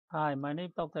Hi, my name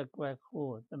is Dr. Greg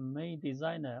Hu, the main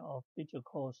designer of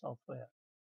DigitCore software,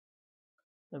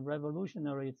 the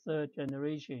revolutionary third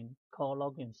generation core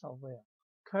logging software.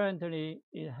 Currently,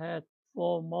 it has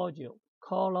 4 modules: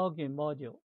 core logging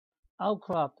module,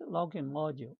 Outcrop logging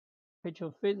module,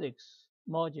 picture physics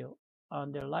module,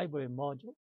 and the library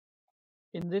module.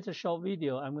 In this short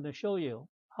video, I'm going to show you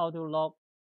how to log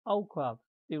Outcrop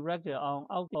directly on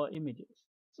DigitCore images.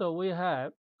 So we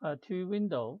have 2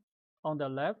 windows on the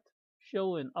left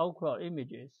showing Outcrop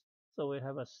images. So we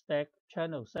have a stacked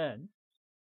channel send.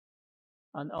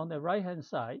 And on the right hand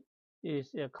side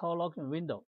is a core logging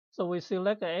window. So we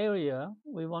select the area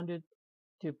we wanted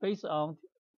to base on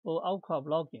for Outcrop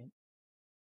logging.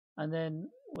 And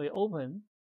then we open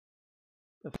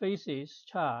the faces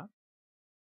chart.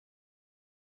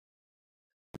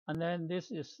 And then this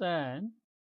is send.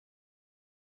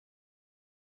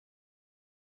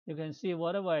 You can see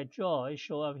whatever I draw, it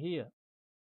show up here.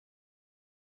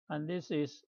 And this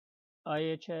is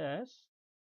IHS,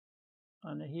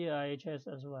 and here IHS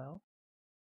as well.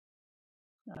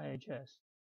 IHS,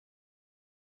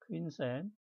 clean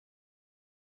send,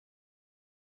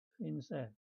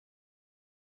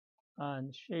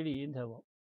 and shady interval,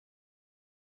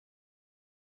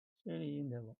 and shady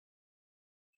interval.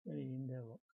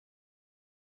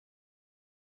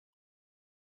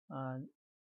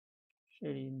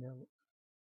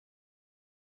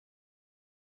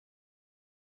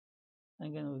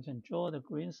 Again, we can draw the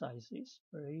green sizes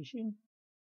variation.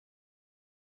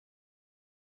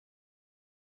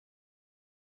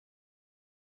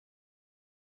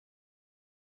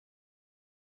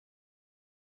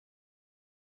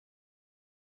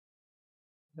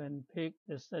 We can pick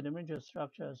the sedimentary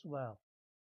structure as well.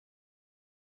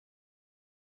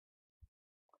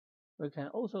 We can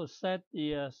also set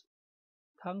the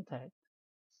contact.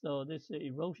 So this is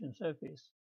erosion surface.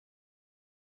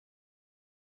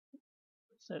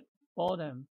 Set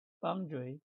bottom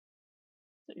boundary,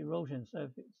 the erosion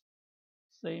surface.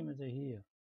 Same as here.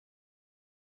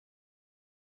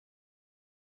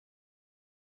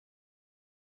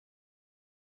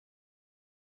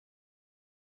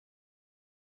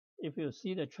 If you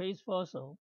see the trace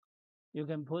fossil, you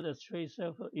can put a trace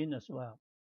circle in as well.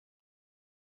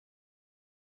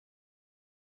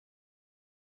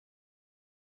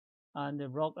 And the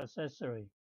rock accessory.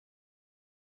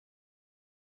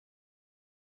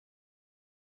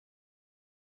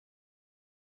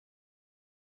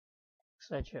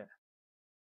 Etc.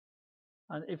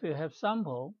 And if you have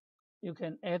sample, you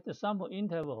can add the sample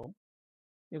interval.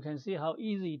 You can see how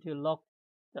easy to log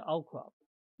the outcrop.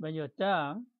 When you're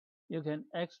done, you can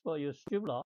export your strip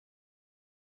log.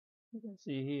 You can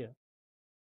see here.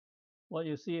 What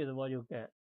you see is what you get.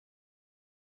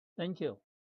 Thank you.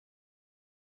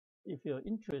 If you're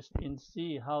interested in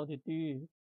see how to do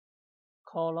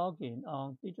core logging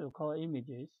on DigitCore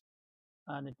images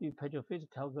and do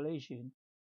petrophysics calculation,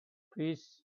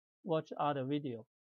 please watch other video.